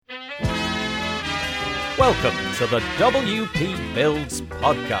Welcome to the WP Builds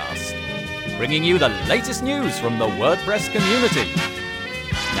podcast, bringing you the latest news from the WordPress community.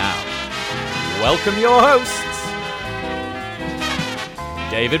 Now, welcome your hosts,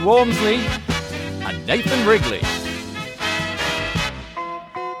 David Wormsley and Nathan Wrigley.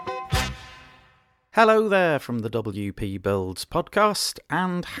 Hello there from the WP Builds podcast,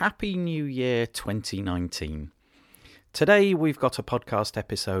 and Happy New Year 2019. Today we've got a podcast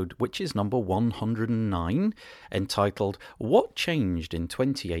episode which is number 109, entitled What Changed in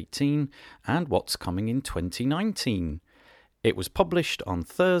 2018 and What's Coming in 2019. It was published on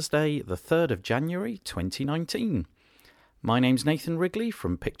Thursday, the 3rd of January 2019. My name's Nathan Wrigley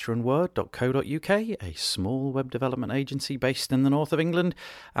from pictureandword.co.uk, a small web development agency based in the north of England,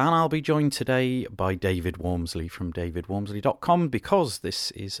 and I'll be joined today by David Wormsley from davidwormsley.com because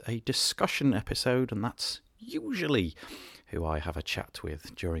this is a discussion episode, and that's usually who I have a chat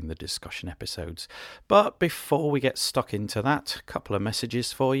with during the discussion episodes. But before we get stuck into that, a couple of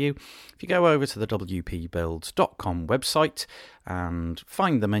messages for you. If you go over to the WPBuilds.com website and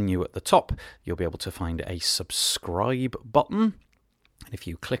find the menu at the top, you'll be able to find a subscribe button. And if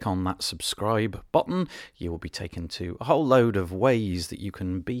you click on that subscribe button, you will be taken to a whole load of ways that you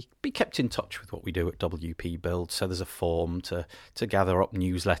can be kept in touch with what we do at WP Build. So there's a form to gather up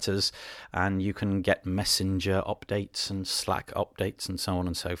newsletters, and you can get Messenger updates and Slack updates and so on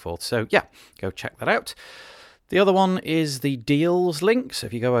and so forth. So yeah, go check that out. The other one is the deals link. So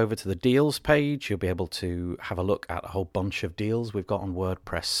if you go over to the deals page, you'll be able to have a look at a whole bunch of deals we've got on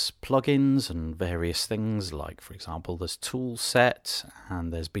WordPress plugins and various things, like, for example, there's Toolset,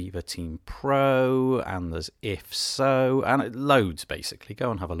 and there's Beaver Team Pro, and there's If So, and loads, basically.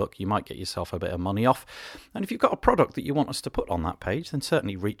 Go and have a look. You might get yourself a bit of money off. And if you've got a product that you want us to put on that page, then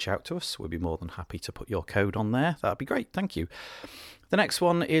certainly reach out to us. We'd be more than happy to put your code on there. That'd be great. Thank you. The next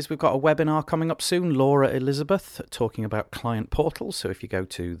one is we've got a webinar coming up soon, Laura Elizabeth, talking about client portals. So if you go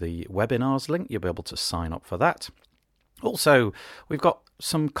to the webinars link, you'll be able to sign up for that. Also, we've got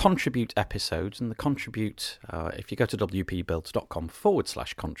some contribute episodes, and the contribute, if you go to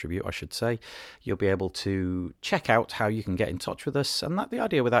wpbuilds.com/contribute, I should say, you'll be able to check out how you can get in touch with us. And the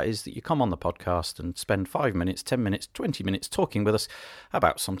idea with that is that you come on the podcast and spend 5 minutes, 10 minutes, 20 minutes talking with us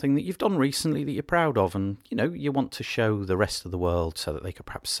about something that you've done recently that you're proud of, and you want to show the rest of the world so that they could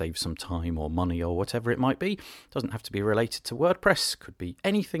perhaps save some time or money or whatever it might be. It doesn't have to be related to WordPress, could be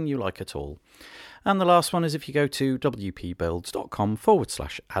anything you like at all. And the last one is if you go to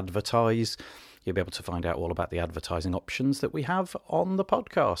wpbuilds.com/advertise, you'll be able to find out all about the advertising options that we have on the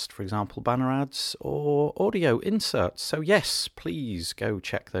podcast. For example, banner ads or audio inserts. So yes, please go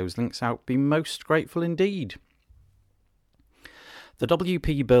check those links out. Be most grateful indeed. The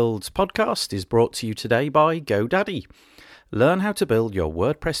WP Builds podcast is brought to you today by GoDaddy. Learn how to build your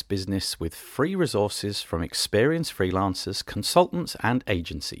WordPress business with free resources from experienced freelancers, consultants, and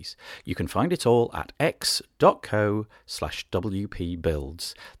agencies. You can find it all at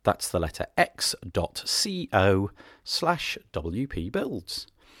x.co/WPBuilds. That's the letter x.co/WPBuilds.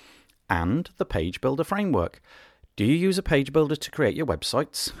 And the Page Builder Framework. Do you use a page builder to create your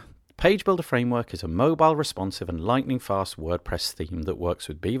websites? Page Builder Framework is a mobile, responsive, and lightning-fast WordPress theme that works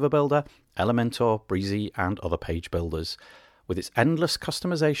with Beaver Builder, Elementor, Breezy, and other page builders. With its endless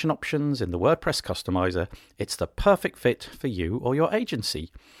customization options in the WordPress customizer, it's the perfect fit for you or your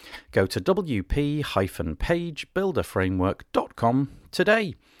agency. Go to wp-pagebuilderframework.com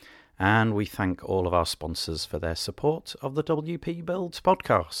today. And we thank all of our sponsors for their support of the WP Builds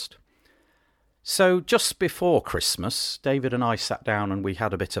podcast. So just before Christmas, David and I sat down and we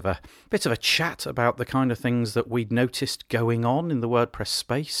had a bit of a chat about the kind of things that we'd noticed going on in the WordPress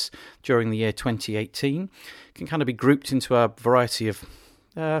space during the year 2018. It can kind of be grouped into a variety of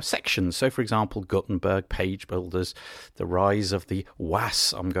sections. So, for example, Gutenberg, page builders, the rise of the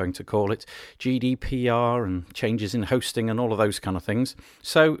WAS, I'm going to call it, GDPR and changes in hosting and all of those kind of things.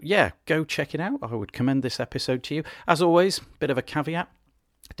 So, yeah, go check it out. I would commend this episode to you. As always, bit of a caveat.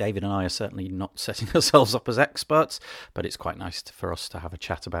 David and I are certainly not setting ourselves up as experts, but it's quite nice for us to have a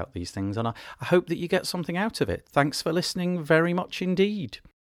chat about these things, and I hope that you get something out of it. Thanks for listening very much indeed.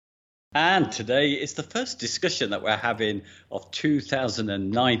 And today is the first discussion that we're having of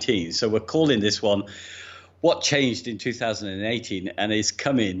 2019. So we're calling this one, What Changed in 2018 and is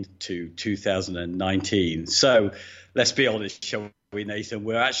Coming to 2019. So let's be honest, shall we, Nathan?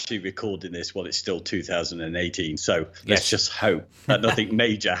 We're actually recording this while it's still 2018. So let's just hope that nothing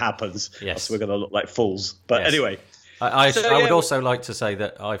major happens. Yes. We're going to look like fools. But anyway. I would also like to say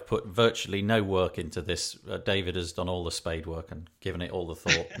that I've put virtually no work into this. David has done all the spade work and given it all the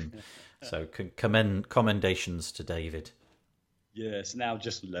thought. And so commendations to David. Yes, now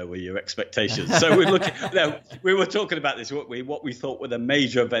just lower your expectations. So we're looking. No, we were talking about this. What we thought were the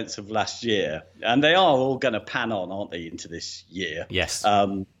major events of last year, and they are all going to pan on, aren't they, into this year? Yes.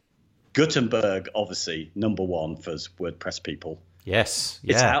 Gutenberg, obviously, number one for WordPress people. Yes.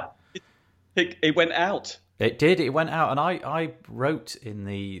 It's Yeah. out. It went out. It did. It went out, and I wrote in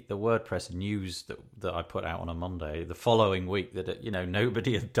the WordPress news that I put out on a Monday the following week that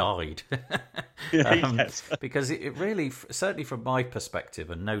nobody had died, Yes. because it really, certainly from my perspective,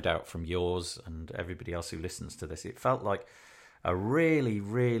 and no doubt from yours and everybody else who listens to this, it felt like a really,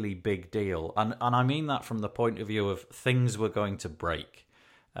 really big deal, and I mean that from the point of view of things were going to break,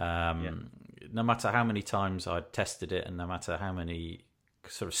 no matter how many times I'd tested it, and no matter how many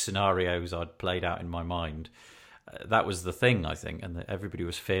sort of scenarios I'd played out in my mind. That was the thing, I think, and that everybody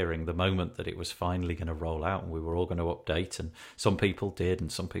was fearing the moment that it was finally going to roll out and we were all going to update, and some people did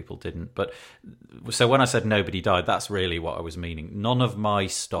and some people didn't. But so when I said nobody died, that's really what I was meaning. None of my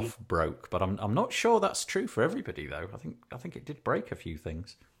stuff broke, but I'm not sure that's true for everybody, though. I think it did break a few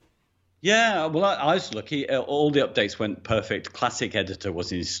things. Yeah, well, I was lucky. All the updates went perfect. Classic Editor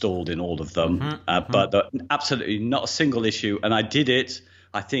was installed in all of them, but absolutely not a single issue. And I did it,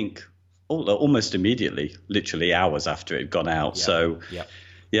 I think, almost immediately, literally hours after it had gone out. Yeah. So,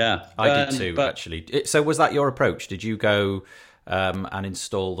 yeah. I did too, actually. So was that your approach? Did you go and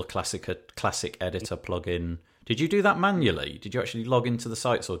install the Classic Editor plugin? Did you do that manually? Did you actually log into the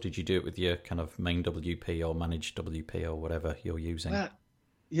sites, or did you do it with your kind of main WP or managed WP or whatever you're using?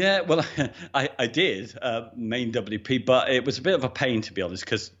 Yeah, well, I did main WP, but it was a bit of a pain, to be honest,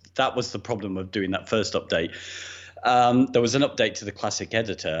 because that was the problem of doing that first update. There was an update to the Classic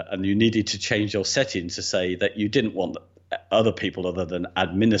Editor, and you needed to change your settings to say that you didn't want other people other than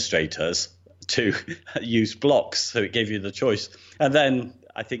administrators to use blocks. So it gave you the choice. And then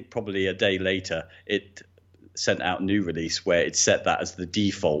I think probably a day later, it sent out a new release where it set that as the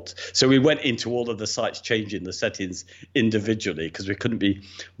default. So we went into all of the sites changing the settings individually because we couldn't be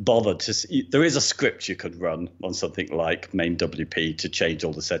bothered to see. There is a script you could run on something like main WP to change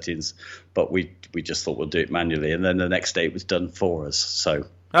all the settings, but we just thought we'll do it manually, and then the next day it was done for us. So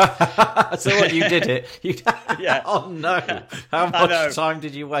so what, you did it? Yeah. Oh no, how much time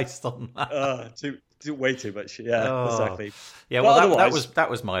did you waste on that? Way too much. Yeah, exactly. Yeah, well, that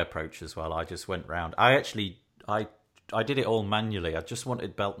was my approach as well. I just went round. I did it all manually. I just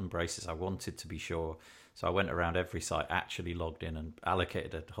wanted belt and braces. I wanted to be sure. So I went around every site, actually logged in and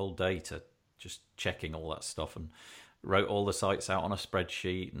allocated a whole day to just checking all that stuff, and wrote all the sites out on a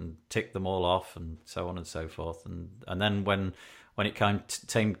spreadsheet and ticked them all off and so on and so forth. And then when it came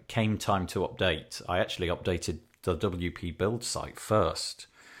time to update, I actually updated the WP Builds site first.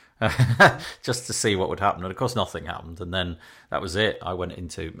 Just to see what would happen, and of course nothing happened, and then that was it.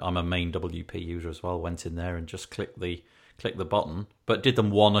 I'm a main WP user as well, went in there and just clicked the button, but did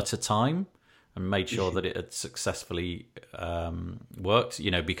them one at a time and made sure that it had successfully worked,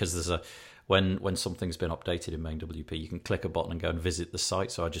 because there's when something's been updated in main WP, you can click a button and go and visit the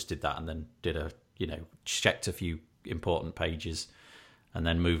site. So I just did that, and then checked a few important pages and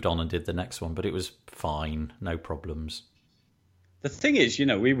then moved on and did the next one, but it was fine, no problems. The thing is,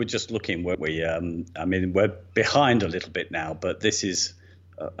 we were just looking, weren't we? We're behind a little bit now, but this is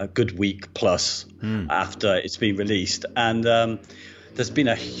a good week plus after it's been released. And there's been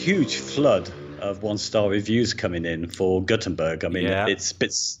a huge flood of one-star reviews coming in for Gutenberg.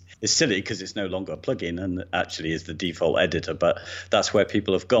 It's silly because it's no longer a plugin and actually is the default editor, but that's where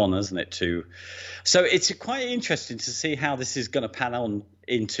people have gone, hasn't it, too? So it's quite interesting to see how this is going to pan on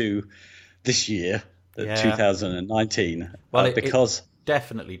into this year. 2019. Well, because it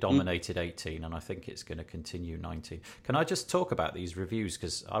definitely dominated 18, and I think it's going to continue 19. Can I just talk about these reviews,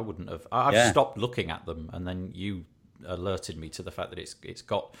 because I wouldn't have. I've stopped looking at them, and then you alerted me to the fact that it's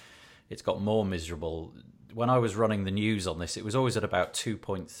got more miserable. When I was running the news on this, it was always at about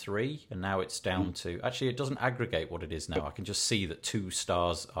 2.3, and now it's down to. Actually, it doesn't aggregate what it is now. I can just see that 2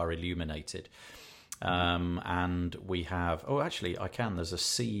 stars are illuminated. And we have, I can, there's a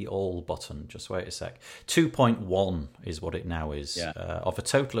see all button, just wait a sec. 2.1 is what it now is. Of a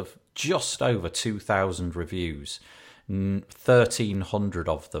total of just over 2,000 reviews, 1,300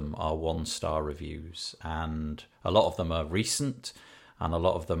 of them are 1-star reviews, and a lot of them are recent, and a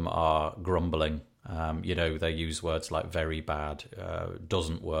lot of them are grumbling. They use words like very bad,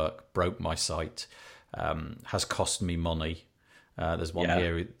 doesn't work, broke my site, has cost me money. There's one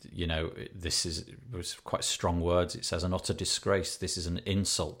here, it was quite strong words. It says, an utter disgrace. This is an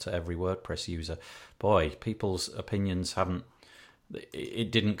insult to every WordPress user. Boy, people's opinions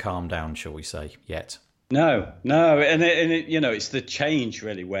it didn't calm down, shall we say, yet. No, it's the change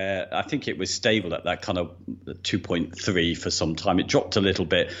really where I think it was stable at that kind of 2.3 for some time. It dropped a little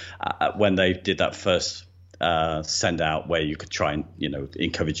bit when they did that first send out where you could try and,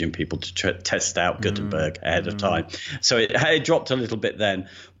 encouraging people to test out Gutenberg ahead of time. So it dropped a little bit then.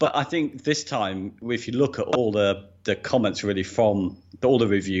 But I think this time, if you look at all the comments really from all the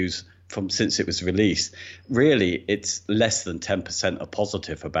reviews from since it was released, really it's less than 10% are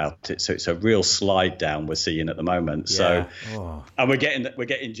positive about it. So it's a real slide down we're seeing at the moment. Yeah. And we're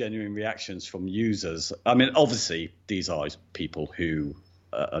getting genuine reactions from users. I mean, obviously these are people who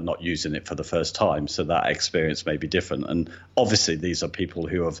are not using it for the first time, so that experience may be different. And obviously these are people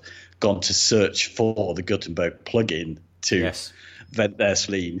who have gone to search for the Gutenberg plugin to vent their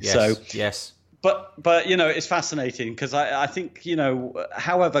spleen. Yes. But it's fascinating because I think,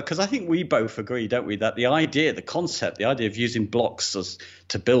 however, because I think we both agree, don't we, that the idea of using blocks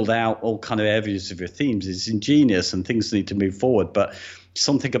to build out all kind of areas of your themes is ingenious and things need to move forward. But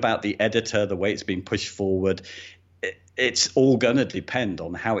something about the editor, the way it's being pushed forward, it's all going to depend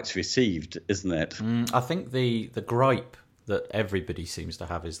on how it's received, isn't it? I think the gripe that everybody seems to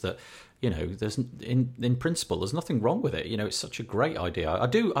have is that, there's in principle, there's nothing wrong with it. It's such a great idea.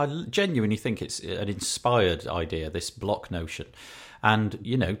 I genuinely think it's an inspired idea, this block notion. And,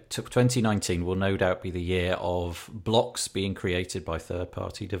 2019 will no doubt be the year of blocks being created by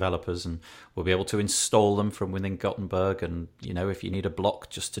third-party developers, and we'll be able to install them from within Gutenberg. And, if you need a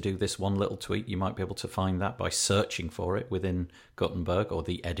block just to do this one little tweak, you might be able to find that by searching for it within Gutenberg or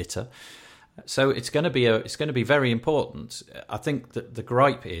the editor. So it's going to be very important. I think that the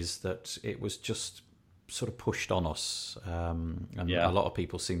gripe is that it was just sort of pushed on us, and a lot of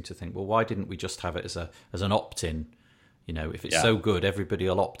people seem to think, well, why didn't we just have it as an opt-in? If it's so good, everybody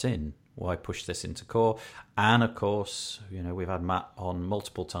will opt in. Why push this into core? And of course, we've had Matt on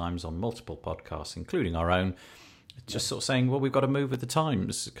multiple times on multiple podcasts, including our own, just sort of saying, well, we've got to move with the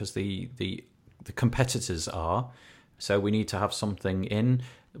times because the competitors are. So we need to have something in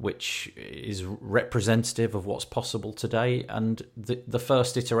which is representative of what's possible today, and the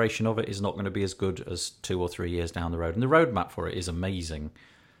first iteration of it is not going to be as good as 2 or 3 years down the road, and the roadmap for it is amazing.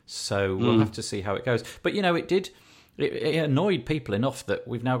 So we'll have to see how it goes. But it annoyed people enough that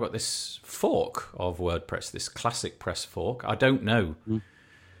we've now got this fork of WordPress, this classic press fork. I don't know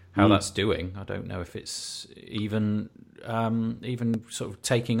how that's doing. I don't know if it's even sort of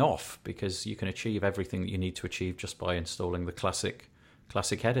taking off, because you can achieve everything that you need to achieve just by installing the classic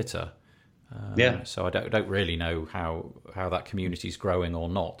editor. So I don't really know how that community is growing or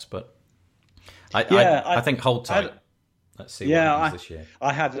not, but I think hold tight. Let's see what happens this year.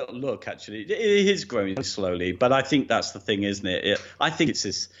 I had a look, actually. It is growing slowly, but I think that's the thing, isn't it? I think it's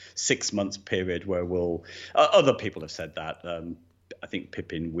this 6 months period where other people have said that. I think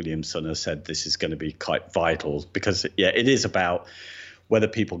Pippin Williamson has said this is going to be quite vital because, it is about whether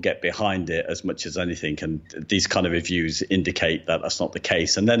people get behind it as much as anything. And these kind of reviews indicate that that's not the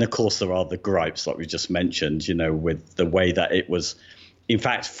case. And then, of course, there are the gripes, like we just mentioned, with the way that it was, in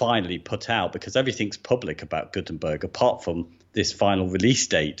fact, finally put out, because everything's public about Gutenberg, apart from this final release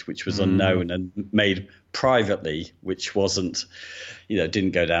date, which was unknown and made privately, which wasn't,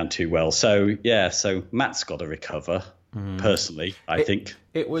 didn't go down too well. So, so Matt's got to recover. Personally, I think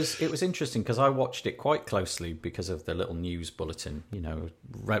it was interesting because I watched it quite closely because of the little news bulletin.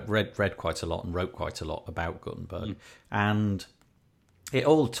 Read quite a lot and wrote quite a lot about Gutenberg, and it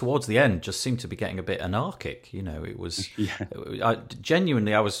all towards the end just seemed to be getting a bit anarchic. It was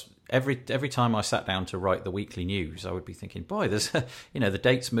I was every time I sat down to write the weekly news, I would be thinking, boy, there's the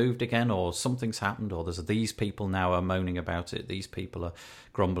date's moved again, or something's happened, or there's these people now are moaning about it, these people are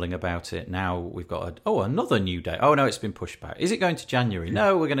grumbling about it. Now we've got another new date. Oh no, it's been pushed back. Is it going to January?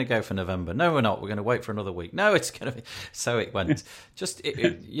 No, we're going to go for November. No, we're not. We're going to wait for another week. No, it's going to be. So it went.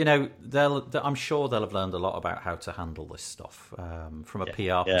 I'm sure they'll have learned a lot about how to handle this stuff from a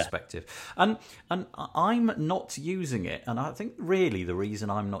PR perspective. And I'm not using it, and I think really the reason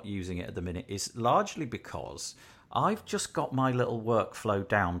I'm not using it at the minute is largely because I've just got my little workflow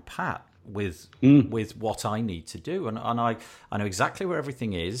down pat with what I need to do, and I know exactly where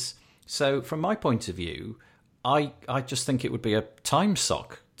everything is. So from my point of view, I just think it would be a time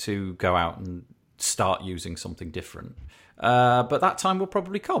suck to go out and start using something different. But that time will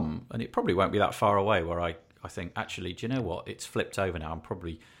probably come, and it probably won't be that far away where I think, actually, do you know what? It's flipped over now. I'm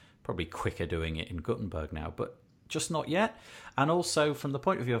probably quicker doing it in Gutenberg now, but just not yet. And also from the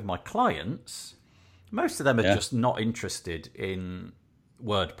point of view of my clients, most of them are just not interested in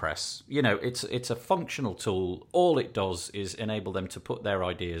WordPress. It's a functional tool. All it does is enable them to put their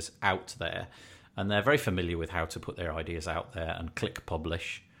ideas out there, and they're very familiar with how to put their ideas out there and click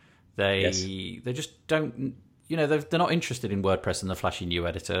publish. They just don't, they're not interested in WordPress and the flashy new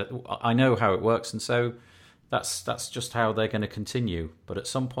editor. I know how it works, and so that's just how they're going to continue. But at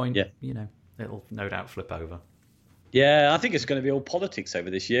some point, it'll no doubt flip over. Yeah, I think it's going to be all politics over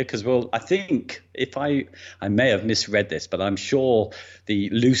this year because, I think if I may have misread this, but I'm sure the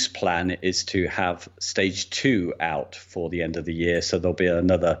loose plan is to have stage 2 out for the end of the year. So there'll be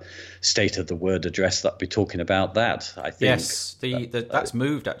another state of the word address that'll be talking about that, I think. Yes, that's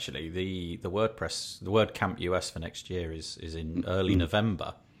moved actually. The WordPress, the WordCamp US for next year is in early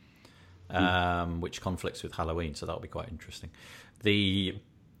November, which conflicts with Halloween, so that'll be quite interesting.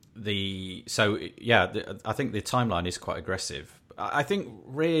 I think the timeline is quite aggressive. I think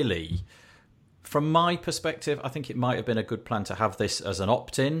really, from my perspective, I think it might have been a good plan to have this as an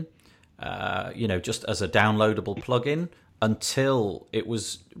opt-in, just as a downloadable plugin until it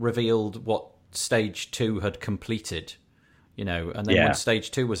was revealed what stage 2 had completed, and then when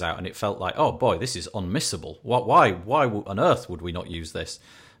stage 2 was out and it felt like, oh boy, this is unmissable. Why on earth would we not use this?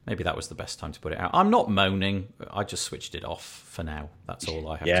 Maybe that was the best time to put it out. I'm not moaning. I just switched it off for now. That's all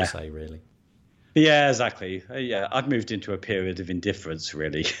I have to say, really. Yeah, exactly. I've moved into a period of indifference,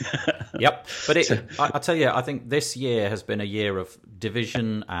 really. Yep. But I tell you, I think this year has been a year of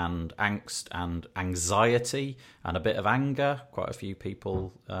division and angst and anxiety and a bit of anger. Quite a few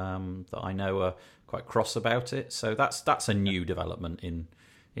people that I know are quite cross about it. So that's a new development in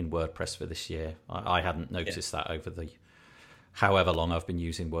WordPress for this year. I hadn't noticed that over the however long I've been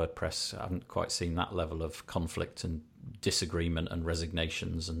using WordPress. I haven't quite seen that level of conflict and disagreement and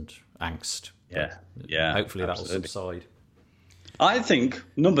resignations and angst. Hopefully that will subside. I think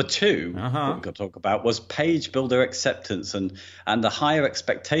number 2 what we've got to talk about was page builder acceptance and the higher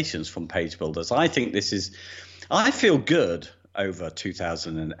expectations from page builders. I think I feel good over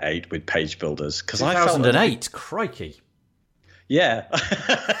 2008 with page builders because 2008, crikey. Yeah.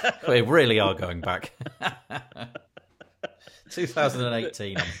 We really are going back.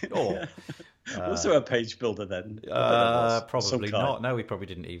 2018, I'm sure. Was there a page builder then? Probably not. No, we probably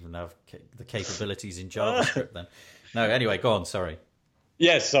didn't even have the capabilities in JavaScript then. No, anyway, go on, sorry.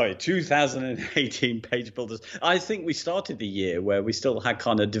 Yes, sorry, 2018 page builders. I think we started the year where we still had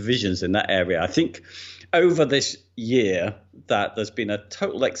kind of divisions in that area. I think over this year that there's been a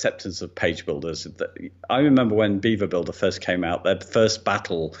total acceptance of page builders. I remember when Beaver Builder first came out, their first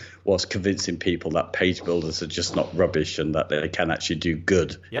battle was convincing people that page builders are just not rubbish and that they can actually do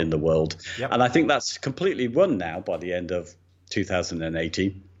good in the world. Yep. And I think that's completely run now by the end of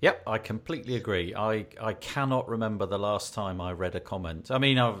 2018. Yep, I completely agree. I cannot remember the last time I read a comment. I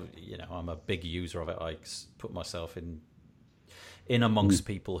mean, I'm a big user of it. I put myself in amongst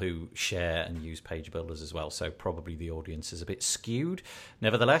people who share and use page builders as well, so probably the audience is a bit skewed.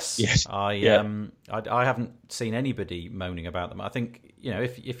 Nevertheless, yes. I haven't seen anybody moaning about them. I think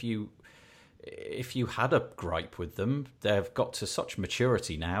if you had a gripe with them, they've got to such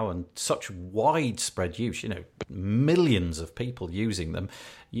maturity now and such widespread use. Millions of people using them.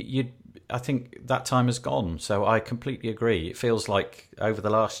 I think that time has gone. So I completely agree. It feels like over the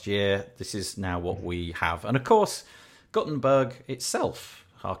last year, this is now what we have, and of course, Gutenberg itself,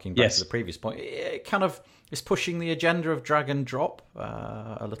 harking back to the previous point, it kind of is pushing the agenda of drag and drop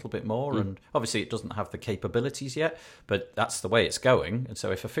a little bit more. And obviously it doesn't have the capabilities yet, but that's the way it's going. And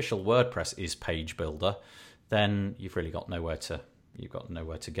so if official WordPress is page builder, then you've really got nowhere to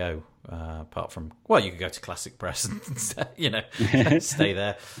go apart from, you could go to Classic Press and stay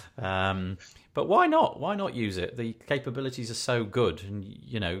there. But why not use it? The capabilities are so good,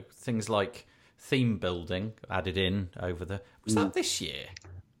 and things like theme building added in over was that this year?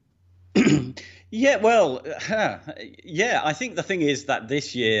 Yeah, I think the thing is that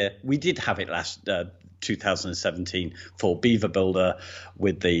this year we did have it last 2017 for Beaver Builder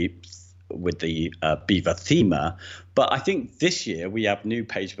with the Beaver Themer, but I think this year we have new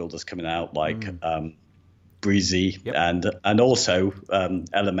page builders coming out like Breezy, and also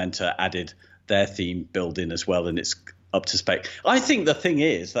Elementor added their theme building as well, and it's up to spec. I think the thing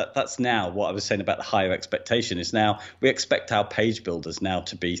is that's now what I was saying about the higher expectation is now we expect our page builders now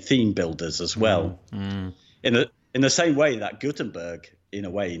to be theme builders as well. In the same way that Gutenberg in a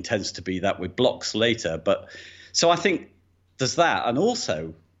way intends to be that with blocks later. But so I think there's that, and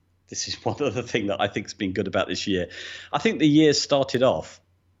also this is one other thing that I think has been good about this year. I think the year started off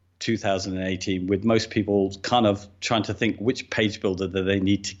 2018 with most people kind of trying to think which page builder that they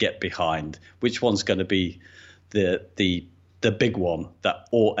need to get behind, which one's going to be the big one that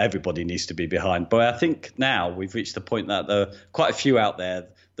everybody needs to be behind. But I think now we've reached the point that there are quite a few out there.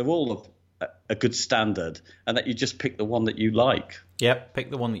 They're all of a good standard, and that you just pick the one that you like. Yep, pick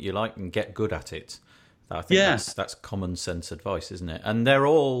the one that you like and get good at it. I think that's common sense advice, isn't it? And they're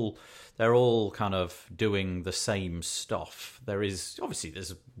all kind of doing the same stuff. There's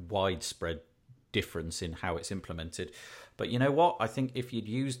widespread difference in how it's implemented. But you know what? I think if you'd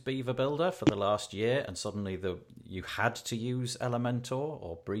used Beaver Builder for the last year and suddenly you had to use Elementor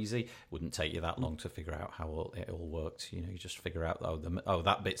or Breezy, it wouldn't take you that long to figure out how it all worked. You just figure out,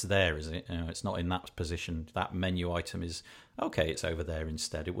 that bit's there, is it? It's not in that position. That menu item is, okay, it's over there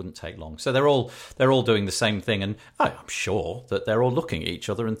instead. It wouldn't take long. So they're all doing the same thing, and I'm sure that they're all looking at each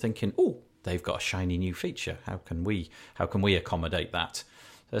other and thinking, oh, they've got a shiny new feature. How can we accommodate that?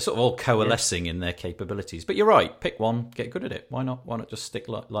 They're sort of all coalescing in their capabilities. But you're right, pick one, get good at it. Why not just stick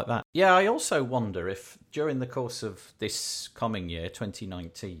like that? Yeah, I also wonder if during the course of this coming year,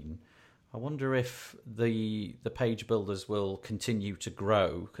 2019, I wonder if the page builders will continue to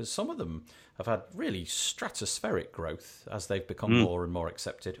grow, because some of them have had really stratospheric growth as they've become more and more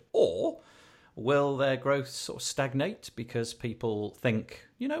accepted. Or will their growth sort of stagnate because people think,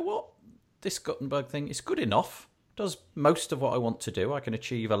 you know what, this Gutenberg thing is good enough, does most of what I want to do. I can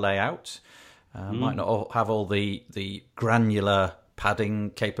achieve a layout. Might not have all the granular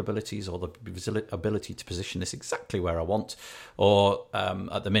padding capabilities or the ability to position this exactly where I want. Or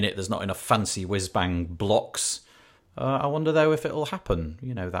at the minute, there's not enough fancy whiz-bang blocks. I wonder, though, if it'll happen,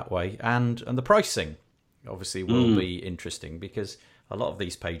 that way. And the pricing, obviously, will be interesting, because a lot of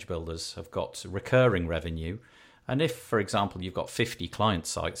these page builders have got recurring revenue. And if, for example, you've got 50 client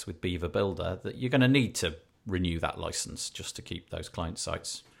sites with Beaver Builder, that you're going to need to renew that license just to keep those client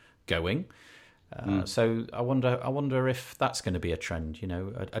sites going. So I wonder if that's going to be a trend,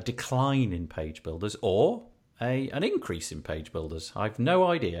 a decline in page builders or an increase in page builders. I've no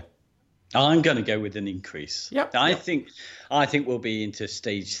idea. I'm going to go with an increase. Yep. I think we'll be into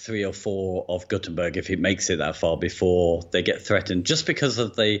stage 3 or 4 of Gutenberg if it makes it that far before they get threatened, just because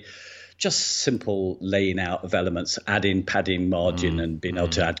of the just simple laying out of elements, adding padding, margin, and being able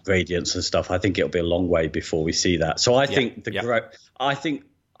to add gradients and stuff. I think it'll be a long way before we see that. So I think I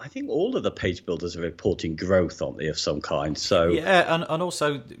think all of the page builders are reporting growth, aren't they, of some kind? So yeah, and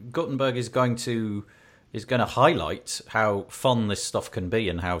also Gutenberg is going to highlight how fun this stuff can be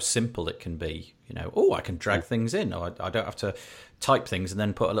and how simple it can be. I can drag things in. I don't have to type things and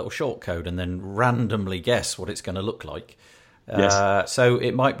then put a little shortcode and then randomly guess what it's going to look like. Yes. So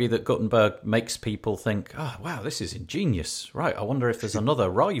it might be that Gutenberg makes people think, oh, wow, this is ingenious. Right, I wonder if there's another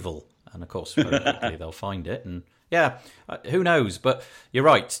rival. And, of course, very quickly they'll find it. And, yeah, who knows? But you're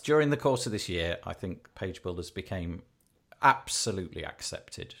right. During the course of this year, I think page builders became absolutely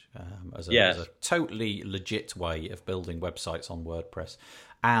accepted as a totally legit way of building websites on WordPress.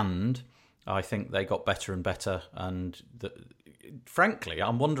 And I think they got better and better. And, frankly,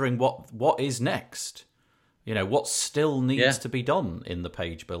 I'm wondering what is next. What still needs to be done in the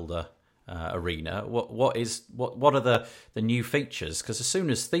page builder arena? What are the new features? Because as soon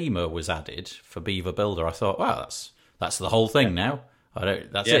as Thema was added for Beaver Builder, I thought, wow, that's the whole thing now.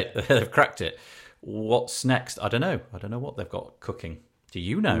 That's it. They've cracked it. What's next? I don't know. I don't know what they've got cooking. Do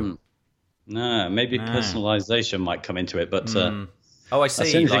you know? No, maybe personalization might come into it, but I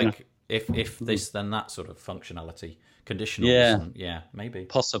see. Like if this then that sort of functionality, conditionals. Maybe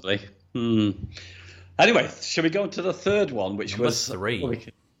possibly. Anyway, shall we go on to the third one, which Number was 3?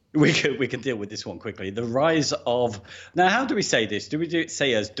 We can deal with this one quickly. The rise of, now how do we say this? Do we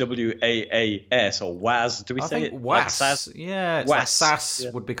say as WAAS or WAS? Do we say it WAS? Like SAS? Yeah, it's like SAS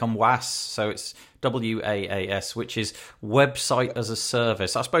would become WAS, so it's WAAS, which is Website as a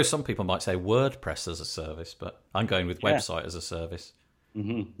Service. I suppose some people might say WordPress as a service, but I'm going with Website as a Service.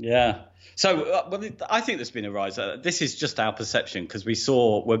 Yeah. So I think there's been a rise. This is just our perception, because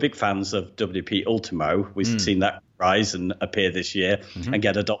we're big fans of WP Ultimo. We've seen that rise and appear this year and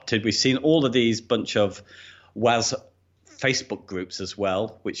get adopted. We've seen all of these bunch of WAS Facebook groups as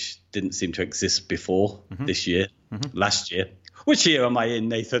well, which didn't seem to exist before this year, last year. Which year am I in,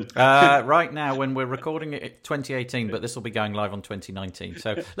 Nathan? Right now, when we're recording it, it's 2018, but this will be going live on 2019.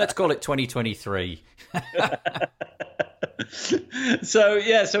 So let's call it 2023. So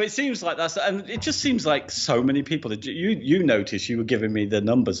it seems like that's, and it just seems like so many people. You noticed, you were giving me the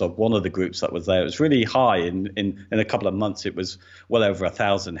numbers of one of the groups that was there. It was really high in a couple of months. It was well over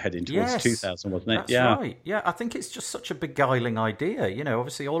 1,000, heading towards 2,000, wasn't it? That's right. Yeah, I think it's just such a beguiling idea.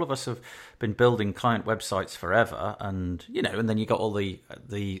 Obviously all of us have been building client websites forever, and and then you got all the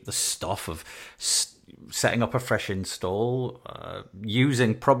stuff of setting up a fresh install,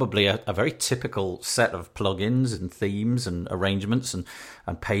 using probably a very typical set of plugins and themes and arrangements and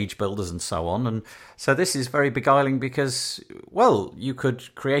page builders and so on. And so this is very beguiling because, well, you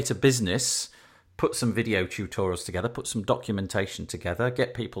could create a business, put some video tutorials together, put some documentation together,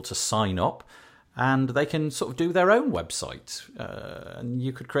 get people to sign up, and they can sort of do their own website, and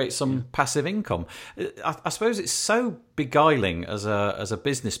you could create some passive income. I suppose it's so beguiling as a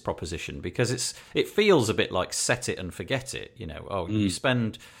business proposition, because it feels a bit like set it and forget it. You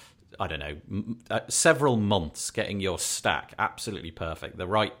spend, I don't know, several months getting your stack absolutely perfect, the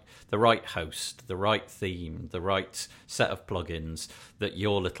right host, the right theme, the right set of plugins that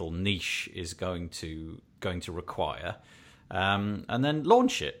your little niche is going to require. And then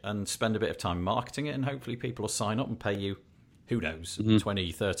launch it and spend a bit of time marketing it, and hopefully people will sign up and pay you, who knows, $20,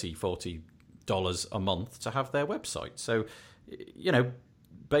 $30, $40 a month to have their website. So,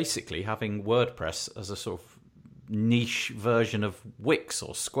 basically having WordPress as a sort of niche version of Wix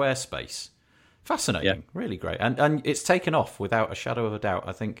or Squarespace. Fascinating, really great. And it's taken off without a shadow of a doubt.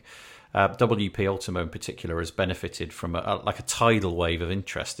 I think WP Ultimo in particular has benefited from a tidal wave of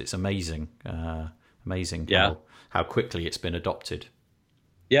interest. It's amazing. Amazing how quickly it's been adopted.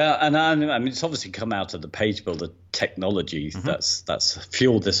 Yeah, and I mean, it's obviously come out of the page builder technology that's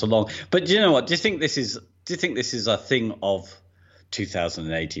fueled this along. But do you know what? Do you think this is a thing of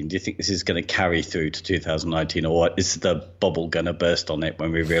 2018? Do you think this is going to carry through to 2019, or is the bubble going to burst on it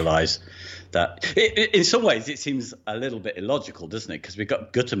when we realise that? In some ways, it seems a little bit illogical, doesn't it? Because we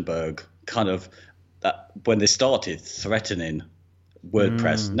got Gutenberg kind of when they started threatening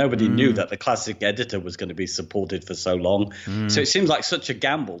WordPress. Nobody knew that the classic editor was going to be supported for so long. So it seems like such a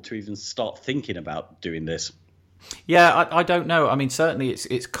gamble to even start thinking about doing this. Yeah, I don't know. I mean, certainly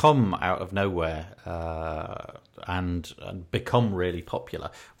it's come out of nowhere and become really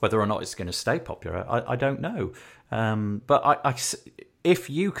popular. Whether or not it's going to stay popular, I don't know. But if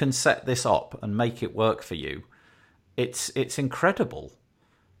you can set this up and make it work for you, it's incredible.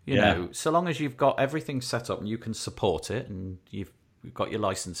 You know, so long as you've got everything set up and you can support it, and you've got your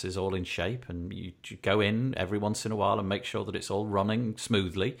licenses all in shape, and you go in every once in a while and make sure that it's all running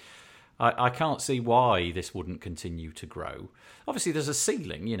smoothly, I can't see why this wouldn't continue to grow. Obviously, there's a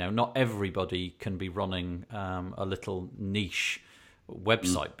ceiling. Not everybody can be running a little niche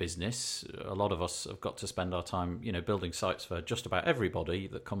website business. A lot of us have got to spend our time, building sites for just about everybody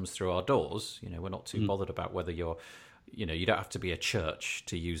that comes through our doors. We're not too bothered about whether you're, you don't have to be a church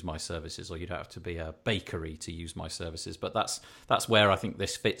to use my services, or you don't have to be a bakery to use my services. But that's where I think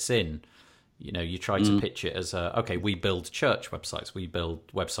this fits in. You try to pitch it as okay, we build church websites, we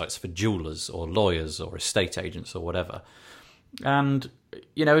build websites for jewelers or lawyers or estate agents or whatever. And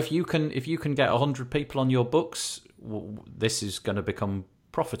if you can get 100 people on your books, this is going to become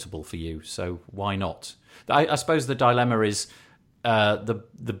profitable for you. So why not? I suppose the dilemma is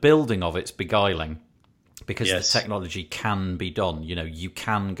the building of it's beguiling, because the technology can be done. You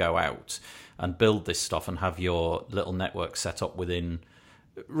can go out and build this stuff and have your little network set up within,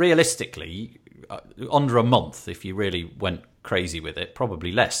 realistically, under a month if you really went crazy with it.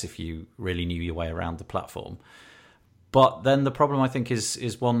 Probably less if you really knew your way around the platform. But then the problem, I think,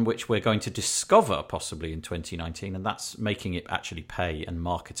 is one which we're going to discover possibly in 2019, and that's making it actually pay and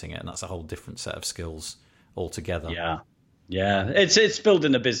marketing it, and that's a whole different set of skills altogether. Yeah, it's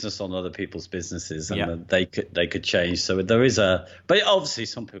building a business on other people's businesses, and they could change. So there is but obviously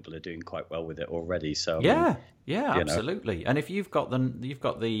some people are doing quite well with it already. So absolutely. And if you've got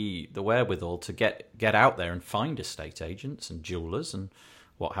the wherewithal to get out there and find estate agents and jewelers and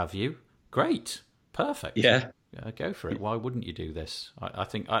what have you, great, perfect. Yeah, go for it. Why wouldn't you do this? I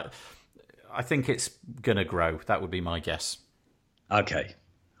think it's gonna grow. That would be my guess. Okay.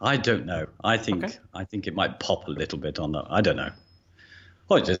 I don't know. I think it might pop a little bit on that. I don't know.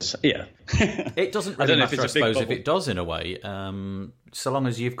 Or just It doesn't really matter, I suppose, if it does in a way. So long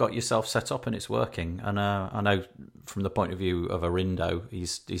as you've got yourself set up and it's working. And I know from the point of view of Arindo,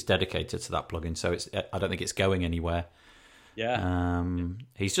 he's dedicated to that plugin, so I don't think it's going anywhere. Yeah.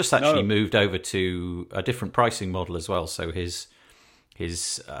 He's just actually moved over to a different pricing model as well. So his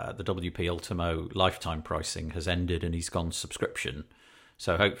the WP Ultimo lifetime pricing has ended, and he's gone subscription.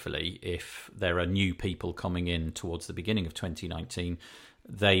 So hopefully, if there are new people coming in towards the beginning of 2019,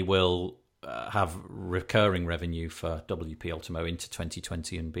 they will have recurring revenue for WP Ultimo into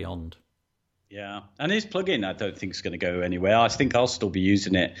 2020 and beyond. Yeah, and his plugin I don't think is going to go anywhere. I think I'll still be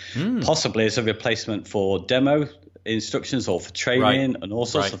using it, possibly as a replacement for demo instructions or for training and all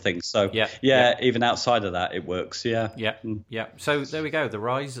sorts of things. So even outside of that, it works. Yeah. So there we go. The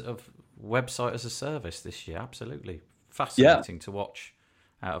rise of website as a service this year. Absolutely fascinating to watch.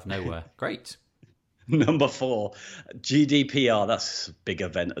 Out of nowhere. Great. Number 4, GDPR. That's a big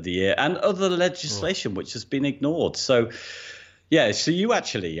event of the year. And other legislation which has been ignored. So, so you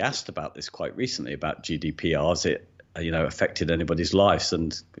actually asked about this quite recently, about GDPR. Has it, affected anybody's lives?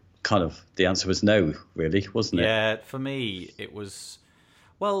 And kind of the answer was no, really, wasn't it? Yeah, for me, it was...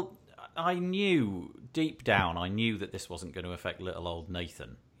 Well, I knew deep down, I knew that this wasn't going to affect little old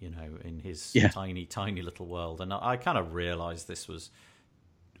Nathan, in his tiny, tiny little world. And I kind of realised this was.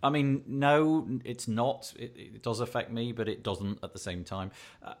 I mean, no, it's not. It does affect me, but it doesn't at the same time.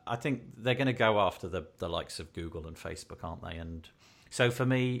 I think they're going to go after the likes of Google and Facebook, aren't they? And so for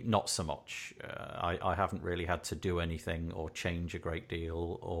me, not so much. I haven't really had to do anything or change a great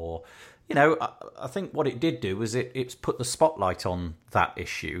deal. Or, I think what it did do was it's put the spotlight on that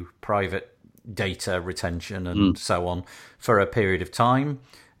issue, private data retention and so on, for a period of time.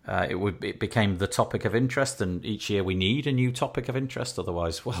 It became the topic of interest, and each year we need a new topic of interest.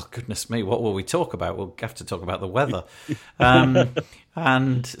 Otherwise, well, goodness me, what will we talk about? We'll have to talk about the weather.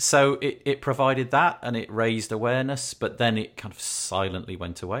 And so it provided that, and it raised awareness, but then it kind of silently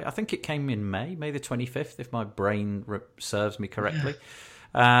went away. I think it came in May the 25th, if my brain serves me correctly.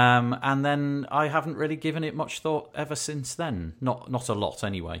 And then I haven't really given it much thought ever since then. Not a lot,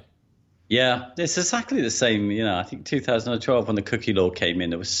 anyway. Yeah, it's exactly the same. I think 2012 when the cookie law came in,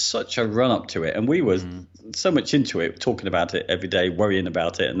 there was such a run up to it, and we were so much into it, talking about it every day, worrying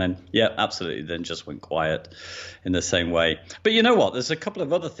about it, and then absolutely, then just went quiet in the same way. But you know what? There's a couple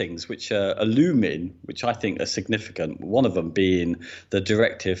of other things which are looming, which I think are significant. One of them being the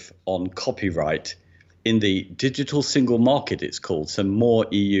directive on copyright in the digital single market. It's called some more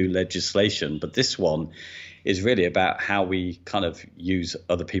EU legislation, but this one is really about how we kind of use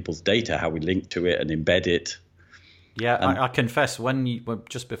other people's data, how we link to it and embed it. Yeah, I confess,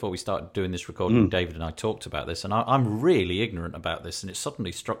 just before we started doing this recording, David and I talked about this, and I'm really ignorant about this, and it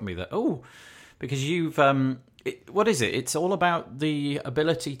suddenly struck me that, because you've, what is it? It's all about the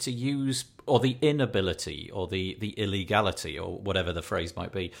ability to use, or the inability, or the illegality, or whatever the phrase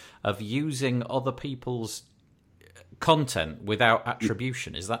might be, of using other people's content without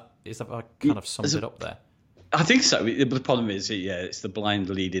attribution. Is that I kind of summed it up there? I think so. The problem is, it's the blind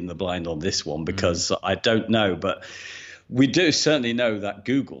leading the blind on this one, because I don't know, but we do certainly know that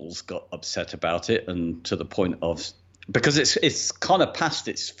Google's got upset about it, and to the point of, because it's kind of past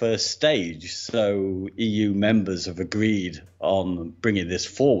its first stage. So EU members have agreed on bringing this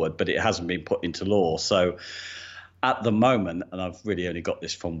forward, but it hasn't been put into law. So at the moment, and I've really only got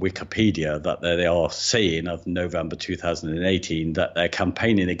this from Wikipedia, that they are saying of November 2018 that they're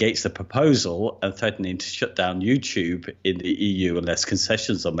campaigning against the proposal and threatening to shut down YouTube in the EU unless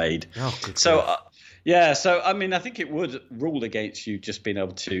concessions are made. So I mean, I think it would rule against you just being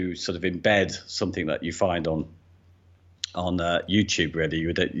able to sort of embed something that you find on YouTube.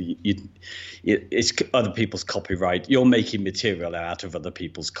 Really, it's other people's copyright. You're making material out of other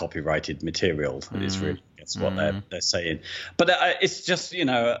people's copyrighted material. It's really, that's what they're saying. But it's just,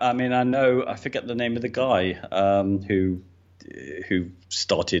 I mean, I forget the name of the guy who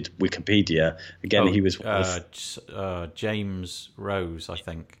started Wikipedia. Again, he was James Rose, I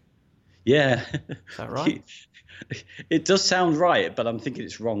think. Yeah, is that right? It does sound right, but I'm thinking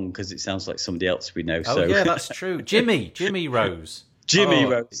it's wrong because it sounds like somebody else we know. Oh, yeah, that's true. Jimmy Rose.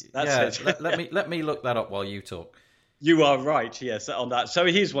 Rose. That's it. Let me look that up while you talk. You are right. Yes, on that. So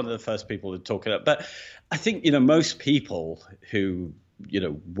he's one of the first people to talk it up. But I think most people who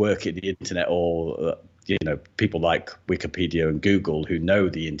work in the internet, or people like Wikipedia and Google who know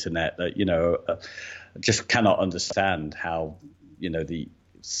the internet, just cannot understand how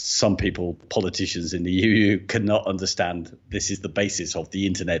some people, politicians in the EU, cannot understand this is the basis of the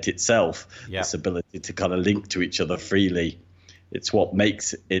internet itself. This ability to kind of link to each other freely. It's what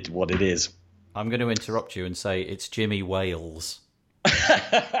makes it what it is. I'm going to interrupt you and say it's Jimmy Wales.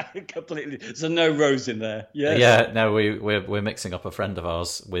 Completely. So no Rose in there. Yes. Yeah, no, we're mixing up a friend of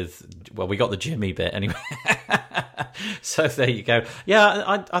ours with, well, we got the Jimmy bit anyway. So there you go.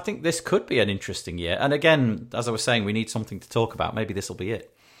 Yeah, I think this could be an interesting year. And again, as I was saying, we need something to talk about. Maybe this will be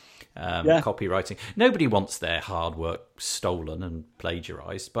it. Copywriting. Nobody wants their hard work stolen and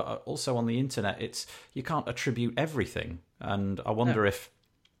plagiarized, but also on the internet, you can't attribute everything. And I wonder if,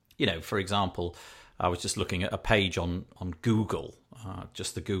 for example, I was just looking at a page on Google,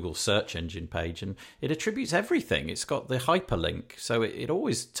 just the Google search engine page, and it attributes everything. It's got the hyperlink, so it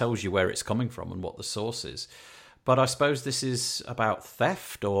always tells you where it's coming from and what the source is. But I suppose this is about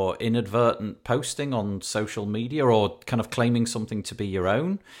theft or inadvertent posting on social media, or kind of claiming something to be your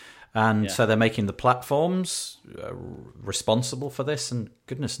own. And so they're making the platforms responsible for this. And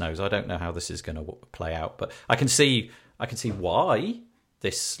goodness knows, I don't know how this is going to play out. But I can see why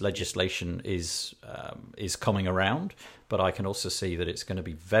this legislation is coming around, but I can also see that it's going to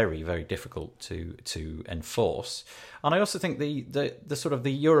be very, very difficult to enforce. And I also think the sort of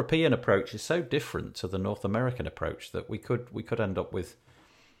the European approach is so different to the North American approach that we could end up with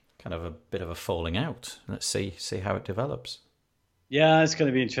kind of a bit of a falling out. Let's see how it develops. Yeah, it's going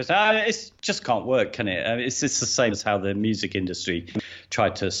to be interesting. It just can't work, can it? It's the same as how the music industry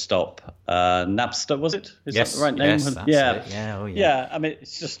tried to stop Napster, was it? Is that the right name? Yes, that's it. Yeah, oh yeah. Yeah, I mean,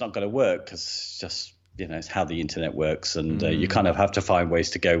 it's just not going to work because it's just, it's how the internet works. And you kind of have to find ways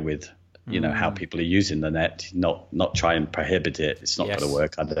to go with, how people are using the net, not try and prohibit it. It's not going to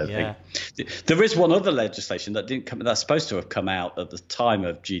work, I don't think. There is one other legislation that's supposed to have come out at the time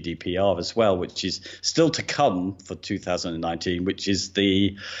of GDPR as well, which is still to come for 2019, which is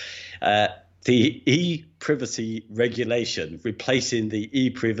the e-privacy regulation, replacing the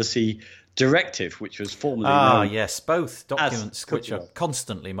e-privacy directive, which was formerly known yes, both documents which are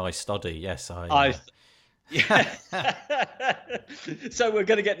constantly my study. Yes, yeah. So we're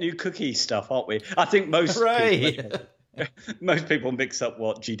going to get new cookie stuff, aren't we? I think most people mix up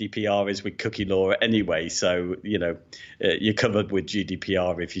what GDPR is with cookie law anyway. So, you're covered with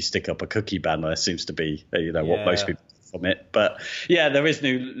GDPR if you stick up a cookie ban. That seems to be, what most people from it. But yeah, there is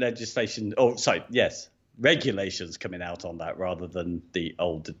new legislation. Regulations coming out on that rather than the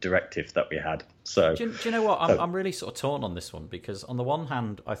old directive that we had. So do you know what? I'm really sort of torn on this one, because on the one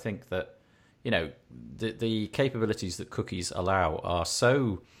hand, I think that the capabilities that cookies allow are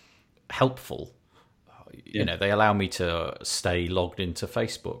so helpful. They allow me to stay logged into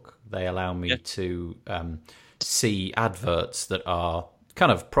Facebook. They allow me to see adverts that are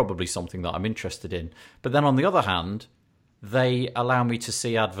kind of probably something that I'm interested in. But then on the other hand, they allow me to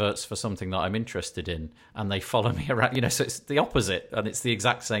see adverts for something that I'm interested in, and they follow me around. So it's the opposite, and it's the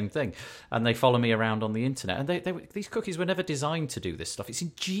exact same thing. And they follow me around on the internet. And these cookies were never designed to do this stuff. It's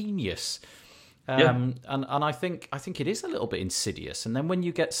ingenious. And I think it is a little bit insidious. And then when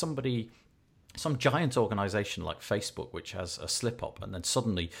you get some giant organization like Facebook, which has a slip up, and then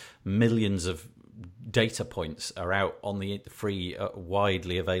suddenly millions of data points are out on the free,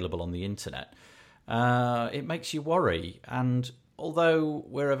 widely available on the internet, it makes you worry. And although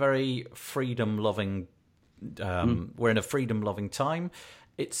we're a very freedom-loving, we're in a freedom-loving time,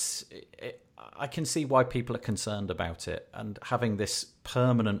 I can see why people are concerned about it, and having this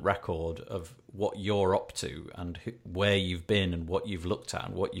permanent record of what you're up to and where you've been and what you've looked at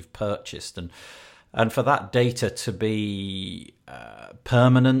and what you've purchased, and for that data to be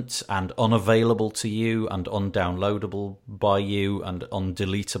permanent and unavailable to you and undownloadable by you and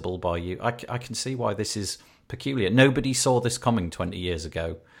undeletable by you, I can see why this is peculiar. Nobody saw this coming 20 years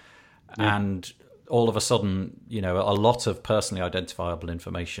ago, and all of a sudden, a lot of personally identifiable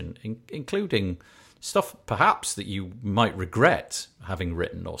information, including stuff perhaps that you might regret having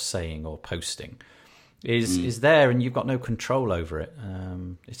written or saying or posting, is there, and you've got no control over it.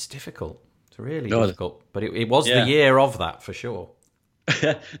 It's difficult. It's really difficult. But it was the year of that, for sure.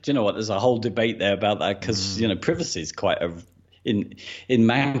 Do you know what? There's a whole debate there about that, because privacy is quite in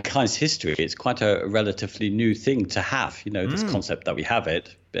mankind's history, it's quite a relatively new thing to have. This concept that we have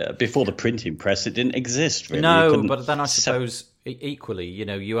it. Before the printing press, it didn't exist, really. No, but then I suppose equally,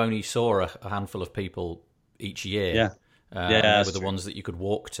 you only saw a handful of people each year. They were the ones that you could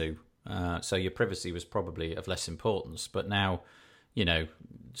walk to. So your privacy was probably of less importance. But now,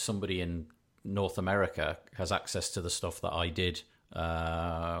 somebody in North America has access to the stuff that I did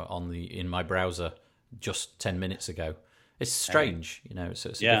in my browser just 10 minutes ago. It's strange, so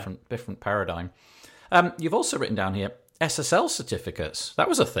it's a different paradigm. You've also written down here SSL certificates. That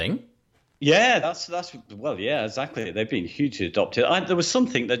was a thing. Yeah, that's exactly. They've been hugely adopted. There was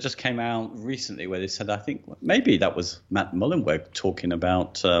something that just came out recently where they said, I think maybe that was Matt Mullenweg talking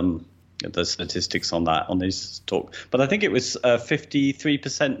about the statistics on his talk. But I think it was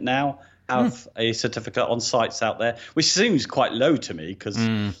 53% now have a certificate on sites out there, which seems quite low to me, because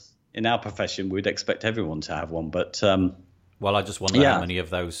in our profession we'd expect everyone to have one. But well, I just wonder how many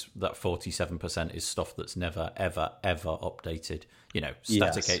of those, that 47%, is stuff that's never, ever, ever updated.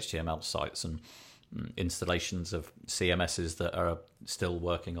 Static HTML sites and installations of CMSs that are still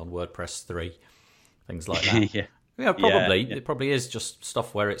working on WordPress 3, things like that. Probably. It probably is just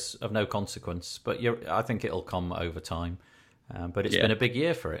stuff where it's of no consequence. But I think it'll come over time. But it's been a big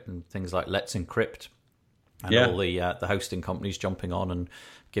year for it, and things like Let's Encrypt and all the hosting companies jumping on and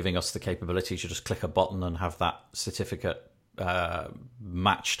giving us the capability to just click a button and have that certificate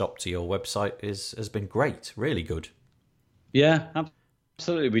matched up to your website has been great, really good. Yeah,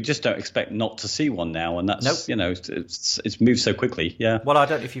 absolutely. We just don't expect not to see one now, and that's it's moved so quickly. Yeah. Well, I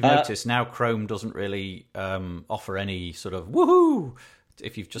don't know if you've noticed now, Chrome doesn't really offer any sort of woohoo.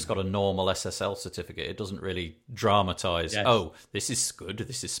 If you've just got a normal SSL certificate, it doesn't really dramatize. Yes. Oh, this is good.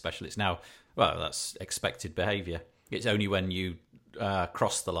 This is special. It's now, that's expected behavior. It's only when you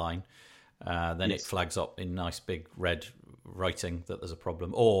cross the line, then it flags up in nice big red writing that there's a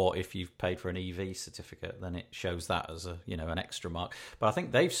problem, or if you've paid for an EV certificate, then it shows that as a an extra mark. But I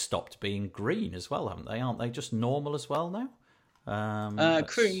think they've stopped being green as well, haven't they? Aren't they just normal as well now?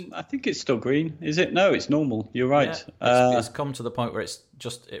 Cream, I think it's still green. Is it? No, it's normal. You're right. It's come to the point where it's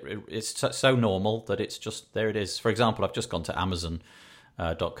just it's so normal that it's just there. It is. For example, I've just gone to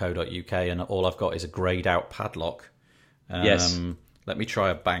Amazon.co.uk and all I've got is a greyed out padlock. Yes. Let me try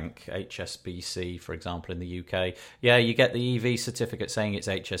a bank, HSBC, for example, in the UK. Yeah, you get the EV certificate saying it's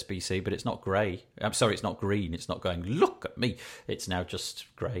HSBC, but it's not grey. I'm sorry, it's not green. It's not going, look at me. It's now just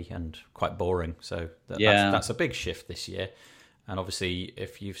grey and quite boring. So that's a big shift this year. And obviously,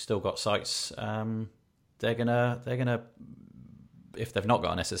 if you've still got sites, they're gonna, if they've not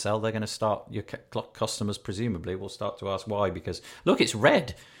got an SSL, they're gonna start. Your customers presumably will start to ask why, because look, it's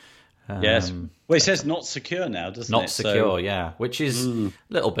red. Yes. Well, it says not secure now, doesn't it? Not secure, yeah. Which is a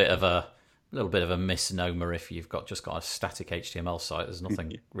little bit of a misnomer if you've just got a static HTML site. There's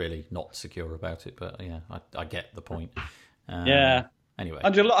nothing really not secure about it, but yeah, I get the point. Anyway,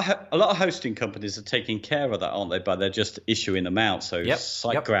 Andrew, a lot of hosting companies are taking care of that, aren't they? But they're just issuing them out. So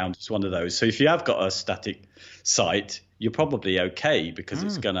SiteGround is one of those. So if you have got a static site, you're probably okay because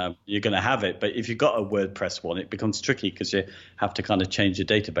you're gonna have it. But if you've got a WordPress one, it becomes tricky because you have to kind of change your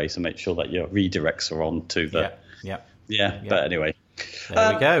database and make sure that your redirects are on to the But anyway,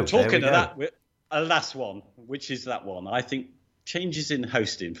 there we go. Talking of that, a last one, which is that one. I think changes in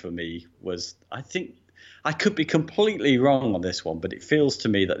hosting for me was, I think I could be completely wrong on this one, but it feels to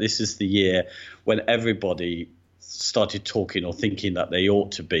me that this is the year when everybody started talking or thinking that they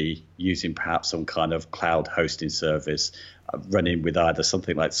ought to be using perhaps some kind of cloud hosting service running with either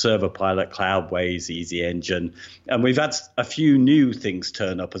something like Server Pilot, Cloudways, Easy Engine. And we've had a few new things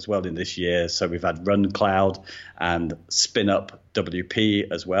turn up as well in this year. So we've had Run Cloud and Spin Up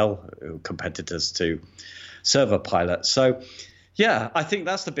WP as well, competitors to Server Pilot. So, yeah, I think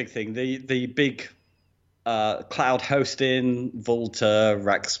that's the big thing. The big cloud hosting, Volta,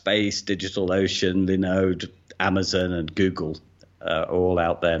 Rackspace, DigitalOcean, Linode, Amazon and Google are all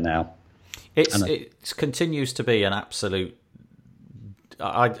out there now. It continues to be an absolute...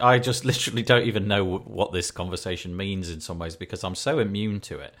 I just literally don't even know what this conversation means in some ways because I'm so immune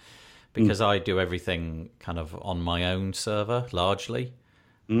to it because I do everything kind of on my own server largely.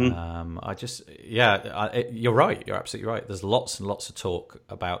 You're right. You're absolutely right. There's lots and lots of talk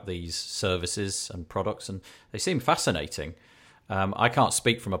about these services and products, and they seem fascinating. I can't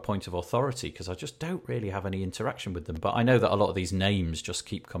speak from a point of authority because I just don't really have any interaction with them. But I know that a lot of these names just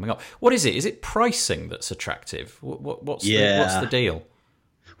keep coming up. What is it? Is it pricing that's attractive? What's the deal?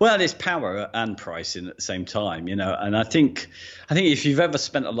 Well, it's power and pricing at the same time, And I think if you've ever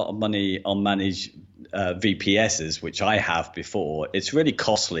spent a lot of money on managed VPSs, which I have before, it's really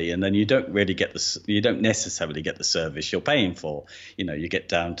costly, and then you don't necessarily get the service you're paying for. You get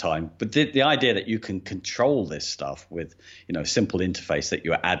downtime, but the idea that you can control this stuff with a simple interface that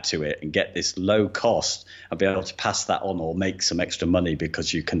you add to it and get this low cost and be able to pass that on or make some extra money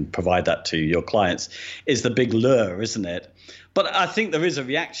because you can provide that to your clients is the big lure, isn't it? But I think there is a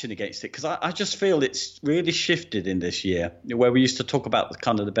reaction against it because I just feel it's really shifted in this year, where we used to talk about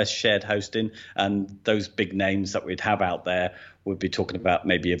kind of the best shared hosting and those big names that we'd have out there would be talking about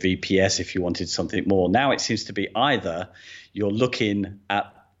maybe a VPS if you wanted something more. Now it seems to be either you're looking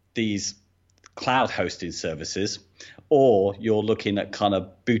at these cloud hosting services or you're looking at kind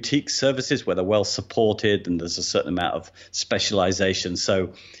of boutique services where they're well supported and there's a certain amount of specialization.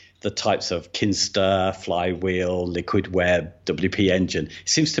 So the types of Kinsta, Flywheel, Liquid Web, WP Engine. It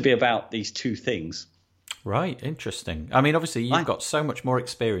seems to be about these two things. Right, interesting. I mean, obviously, you've got so much more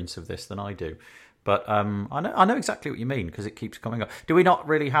experience of this than I do. But I know exactly what you mean because it keeps coming up. Do we not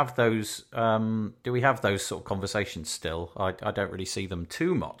really have those? Do we have those sort of conversations still? I don't really see them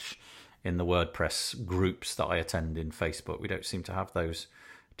too much in the WordPress groups that I attend in Facebook. We don't seem to have those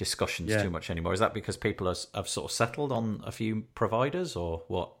discussions too much anymore. Is that because people have sort of settled on a few providers or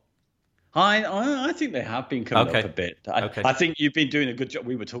what? I think they have been coming up a bit. I think you've been doing a good job.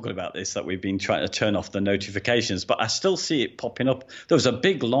 We were talking about this, that we've been trying to turn off the notifications, but I still see it popping up. There was a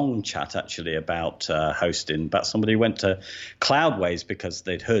big, long chat, actually, about hosting, about somebody who went to Cloudways because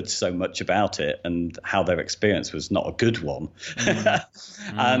they'd heard so much about it and how their experience was not a good one.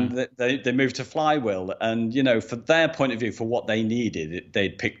 And they moved to Flywheel. And, for their point of view, for what they needed,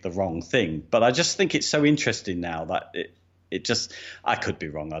 they'd picked the wrong thing. But I just think it's so interesting now that I could be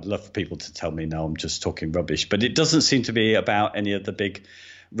wrong. I'd love for people to tell me, no, I'm just talking rubbish. But it doesn't seem to be about any of the big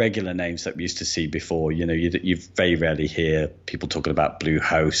regular names that we used to see before. You very rarely hear people talking about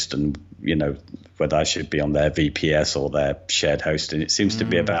Bluehost and, whether I should be on their VPS or their shared hosting. It seems to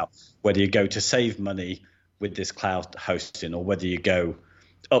be about whether you go to save money with this cloud hosting, or whether you go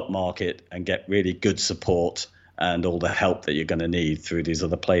up market and get really good support and all the help that you're going to need through these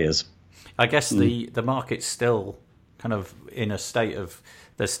other players. I guess the market's still kind of in a state of,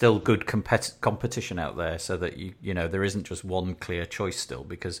 there's still good competition out there, so that you know there isn't just one clear choice still,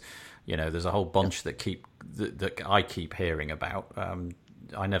 because there's a whole bunch that I keep hearing about.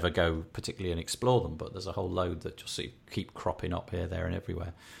 I never go particularly and explore them, but there's a whole load that just keep cropping up here, there, and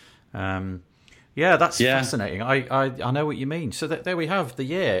everywhere. That's fascinating. I know what you mean. So there we have the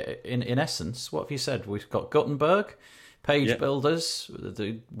year in essence. What have you said? We've got Gutenberg, page builders,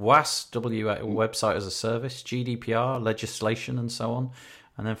 the WAS, website as a service, GDPR, legislation, and so on.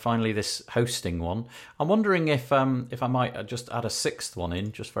 And then finally this hosting one. I'm wondering if I might just add a sixth one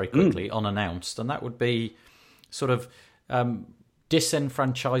in just very quickly, unannounced, and that would be sort of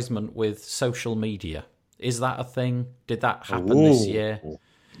disenfranchisement with social media. Is that a thing? Did that happen this year?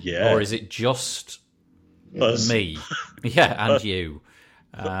 Yeah. Or is it just me? And you.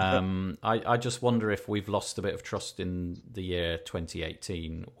 I just wonder if we've lost a bit of trust in the year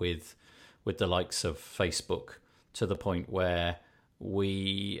 2018 with the likes of Facebook, to the point where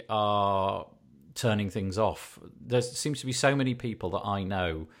we are turning things off. There seems to be so many people that I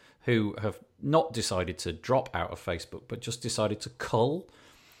know who have not decided to drop out of Facebook, but just decided to cull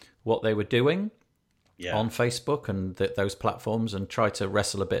what they were doing on Facebook and those platforms, and try to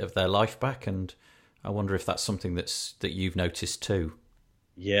wrestle a bit of their life back. And I wonder if that's something that you've noticed too.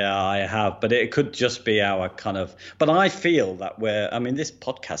 Yeah, I have, but it could just be our kind of. But I feel that this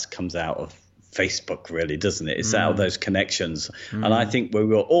podcast comes out of Facebook, really, doesn't it? It's out of those connections, and I think we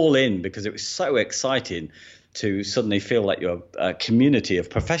were all in because it was so exciting to suddenly feel like you're a community of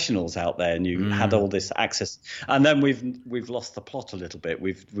professionals out there, and you had all this access. And then we've lost the plot a little bit.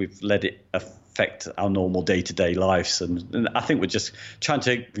 We've let it affect our normal day-to-day lives, and I think we're just trying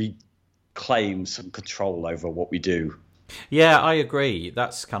to reclaim some control over what we do. Yeah, I agree.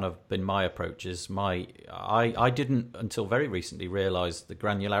 That's kind of been my approach. I didn't until very recently realise the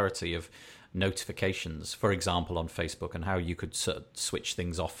granularity of notifications, for example, on Facebook, and how you could switch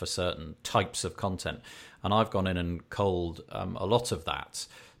things off for certain types of content. And I've gone in and culled a lot of that,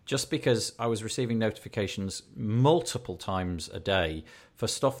 just because I was receiving notifications multiple times a day for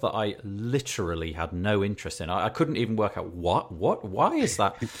stuff that I literally had no interest in. I couldn't even work out why is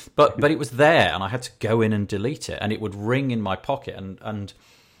that? But it was there, and I had to go in and delete it, and it would ring in my pocket. And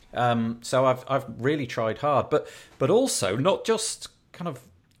so I've really tried hard, but also not just kind of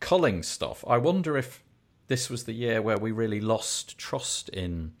culling stuff. I wonder if this was the year where we really lost trust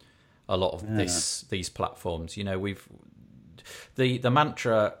in a lot of these platforms. We've the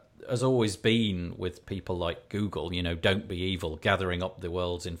mantra has always been with people like Google, don't be evil, gathering up the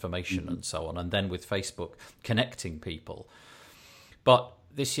world's information and so on, and then with Facebook, connecting people. But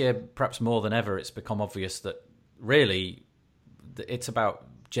this year, perhaps more than ever, it's become obvious that really it's about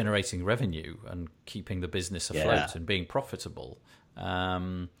generating revenue and keeping the business afloat and being profitable.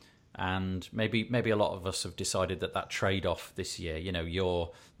 And maybe a lot of us have decided that trade-off this year,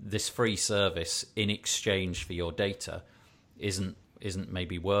 this free service in exchange for your data isn't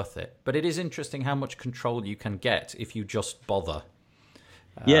maybe worth it. But it is interesting how much control you can get if you just bother.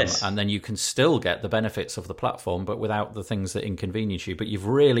 Yes. And then you can still get the benefits of the platform, but without the things that inconvenience you. But you've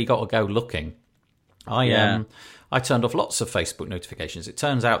really got to go looking. I turned off lots of Facebook notifications. It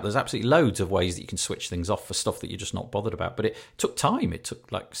turns out there's absolutely loads of ways that you can switch things off for stuff that you're just not bothered about. But it took time. It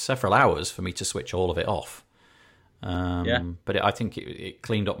took like several hours for me to switch all of it off. But I think it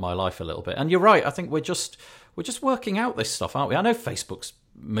cleaned up my life a little bit. And you're right. I think we're just working out this stuff, aren't we? I know Facebook's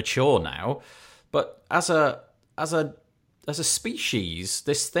mature now, but as a species,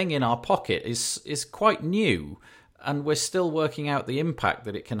 this thing in our pocket is quite new. And we're still working out the impact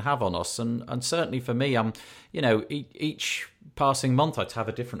that it can have on us. And certainly for me, each passing month I'd have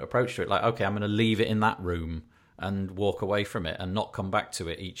a different approach to it. Like, okay, I'm going to leave it in that room and walk away from it and not come back to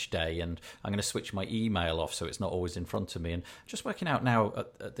it each day. And I'm going to switch my email off so it's not always in front of me. And just working out now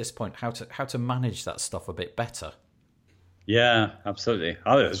at this point how to manage that stuff a bit better. Yeah, absolutely.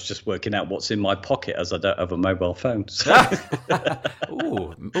 I was just working out what's in my pocket, as I don't have a mobile phone. So.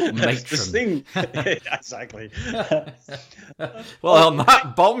 Ooh, matron. Exactly. Well, on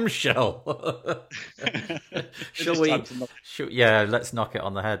that bombshell, let's knock it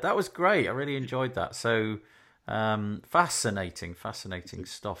on the head. That was great. I really enjoyed that. So fascinating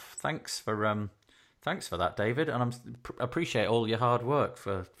stuff. Thanks for that, David, and I appreciate all your hard work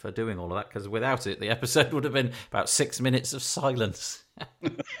for doing all of that, because without it, the episode would have been about 6 minutes of silence.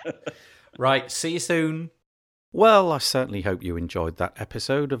 Right, see you soon. Well, I certainly hope you enjoyed that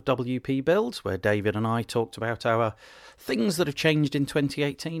episode of WP Builds, where David and I talked about our things that have changed in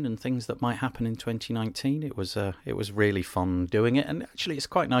 2018 and things that might happen in 2019. It was really fun doing it, and actually it's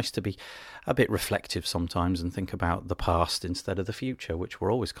quite nice to be a bit reflective sometimes and think about the past instead of the future, which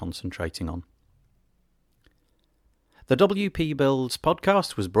we're always concentrating on. The WP Builds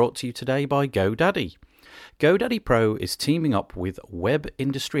podcast was brought to you today by GoDaddy. GoDaddy Pro is teaming up with web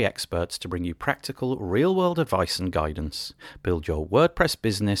industry experts to bring you practical, real-world advice and guidance. Build your WordPress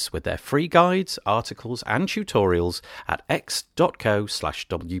business with their free guides, articles and tutorials at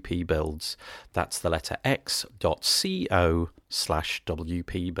x.co/WPBuilds. That's the letter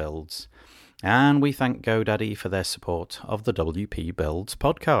x.co/WPBuilds. And we thank GoDaddy for their support of the WP Builds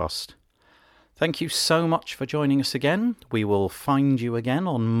podcast. Thank you so much for joining us again. We will find you again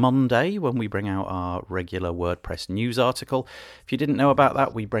on Monday when we bring out our regular WordPress news article. If you didn't know about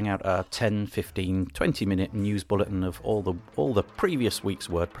that, we bring out a 10, 15, 20-minute news bulletin of all the previous week's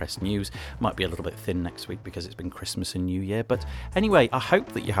WordPress news. Might be a little bit thin next week because it's been Christmas and New Year. But anyway, I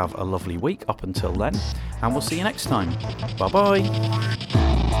hope that you have a lovely week up until then, and we'll see you next time. Bye-bye.